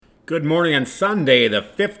Good morning on Sunday, the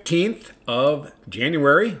 15th of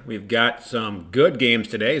January. We've got some good games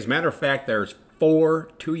today. As a matter of fact, there's 4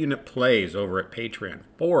 two-unit plays over at Patreon.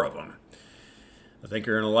 4 of them. I think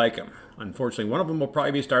you're going to like them. Unfortunately, one of them will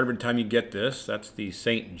probably be started by the time you get this. That's the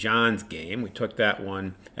St. John's game. We took that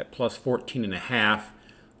one at plus 14.5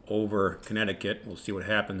 over Connecticut. We'll see what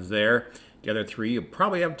happens there. The other 3 you'll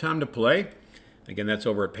probably have time to play. Again, that's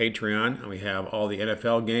over at Patreon. And we have all the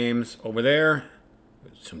NFL games over there.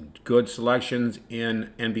 Some good selections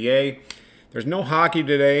in NBA. There's no hockey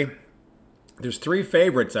today. There's 3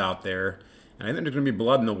 favorites out there, and I think there's going to be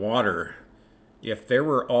blood in the water. If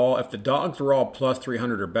the dogs were all plus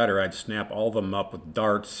 300 or better, I'd snap all of them up with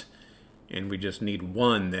darts, and we just need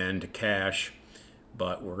 1 then to cash.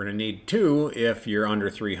 But we're going to need 2 if you're under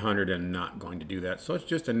 300 and not going to do that. So it's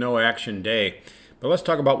just a no-action day. But let's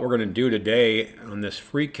talk about what we're going to do today on this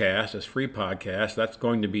free podcast. That's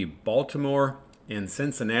going to be Baltimore and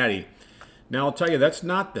Cincinnati. Now, I'll tell you, that's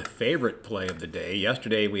not the favorite play of the day.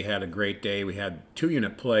 Yesterday, we had a great day. We had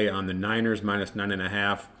 2-unit play on the Niners minus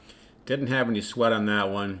 9.5. Didn't have any sweat on that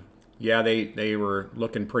one. Yeah, they were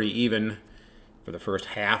looking pretty even for the first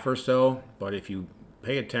half or so. But if you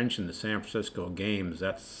pay attention to San Francisco games,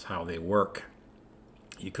 that's how they work.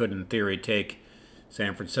 You could, in theory, take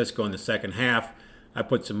San Francisco in the second half. I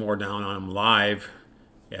put some more down on them live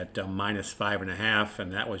at minus 5.5,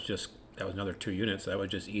 and that was another 2 units. That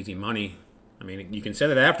was just easy money. I mean, you can say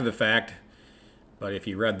that after the fact, but if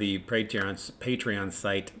you read the Patreon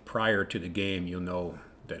site prior to the game, you'll know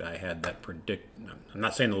that I had that I'm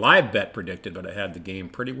not saying the live bet predicted, but I had the game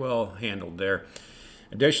pretty well handled there.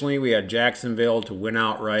 Additionally, we had Jacksonville to win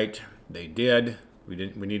outright. They did. We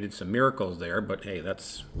needed some miracles there, but hey,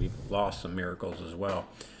 we've lost some miracles as well.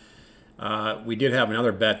 We did have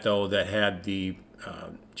another bet though that had the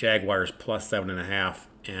Jaguars plus 7.5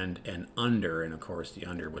 and an under, and of course the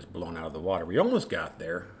under was blown out of the water. We almost got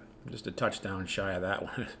there, just a touchdown shy of that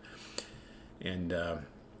one. And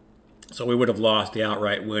so we would have lost the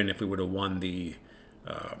outright win if we would have won the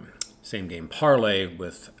same game parlay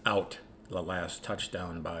without the last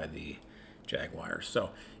touchdown by the Jaguars.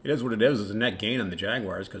 So it is what it is. It's a net gain on the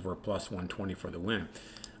Jaguars because we're plus 120 for the win.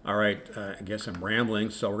 All right, I guess I'm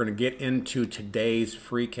rambling. So we're going to get into today's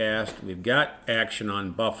free cast. We've got action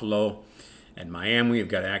on Buffalo and Miami. We've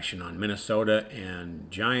got action on Minnesota and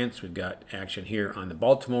Giants. We've got action here on the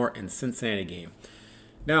Baltimore and Cincinnati game.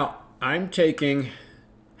 Now, I'm taking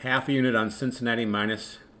half a unit on Cincinnati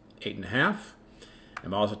minus 8.5.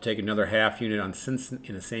 I'm also taking another half unit on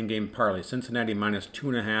in the same game parlay. Cincinnati minus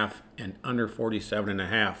 2.5 and under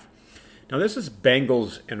 47.5. Now, this is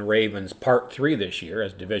Bengals and Ravens part 3 this year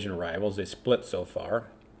as division rivals. They split so far.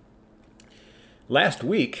 Last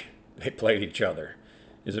week, they played each other.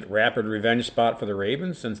 Is it rapid revenge spot for the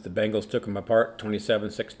Ravens since the Bengals took them apart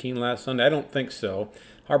 27-16 last Sunday? I don't think so.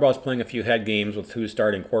 Harbaugh's playing a few head games with who's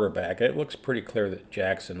starting quarterback. It looks pretty clear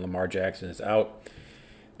that Lamar Jackson is out.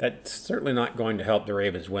 That's certainly not going to help the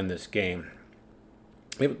Ravens win this game.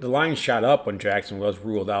 The line shot up when Jackson was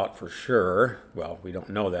ruled out for sure. Well, we don't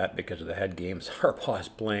know that because of the head games Harbaugh is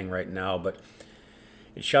playing right now, but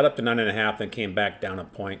it shot up to 9.5 and came back down a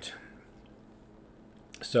point.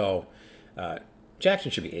 So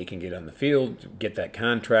Jackson should be aching to get on the field, get that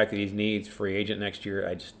contract that he needs, free agent next year.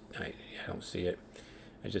 I don't see it.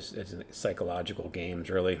 It's psychological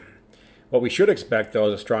games, really. What we should expect, though,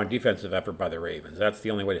 is a strong defensive effort by the Ravens. That's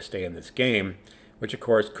the only way to stay in this game, which, of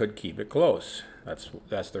course, could keep it close.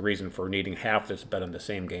 That's the reason for needing half this bet on the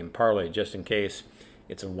same game parlay, just in case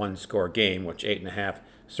it's a one-score game, which 8.5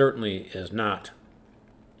 certainly is not.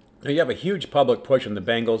 Now, you have a huge public push on the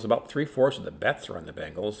Bengals. About 3/4 of the bets are on the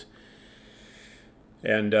Bengals.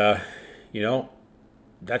 And,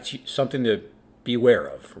 that's something to be aware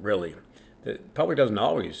of, really. The public doesn't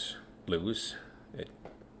always lose. It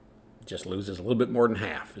just loses a little bit more than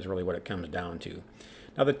half is really what it comes down to.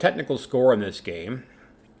 Now, the technical score in this game,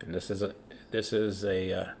 and this is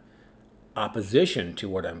a opposition to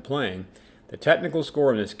what I'm playing. The technical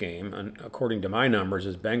score in this game, according to my numbers,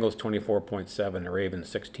 is Bengals 24.7 and Ravens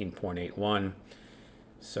 16.81.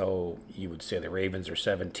 So you would say the Ravens are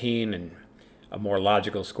 17, and a more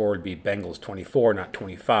logical score would be Bengals 24, not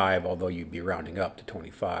 25, although you'd be rounding up to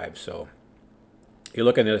 25. So you're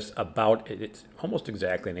looking at this it's almost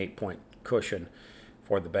exactly an 8-point cushion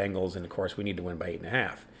for the Bengals, and of course we need to win by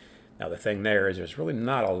 8.5. Now the thing there is there's really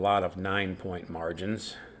not a lot of 9-point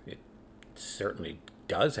margins. It certainly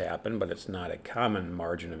does happen, but it's not a common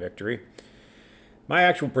margin of victory. My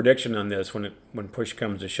actual prediction on this, when push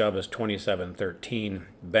comes to shove, is 27-13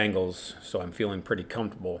 Bengals, so I'm feeling pretty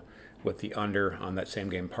comfortable with the under on that same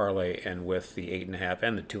game parlay and with the 8.5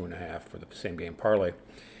 and the 2.5 for the same game parlay.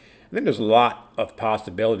 I think there's a lot of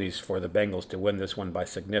possibilities for the Bengals to win this one by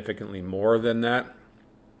significantly more than that.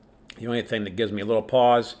 The only thing that gives me a little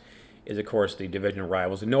pause is, of course, the divisional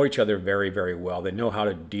rivals. They know each other very, very well. They know how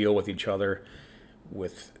to deal with each other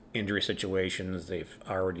with injury situations they've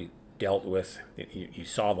already dealt with. You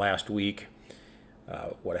saw last week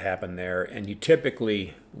what happened there. And you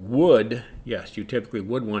typically would, yes, you typically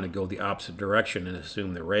would want to go the opposite direction and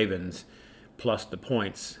assume the Ravens plus the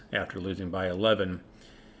points after losing by 11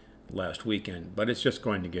 last weekend. But it's just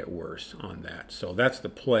going to get worse on that. So that's the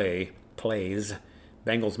plays.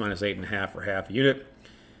 Bengals minus 8.5 for half a unit.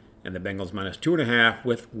 And the Bengals minus 2.5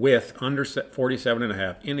 with under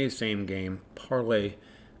 47.5 in a same game parlay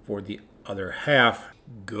for the other half.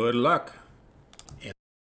 Good luck.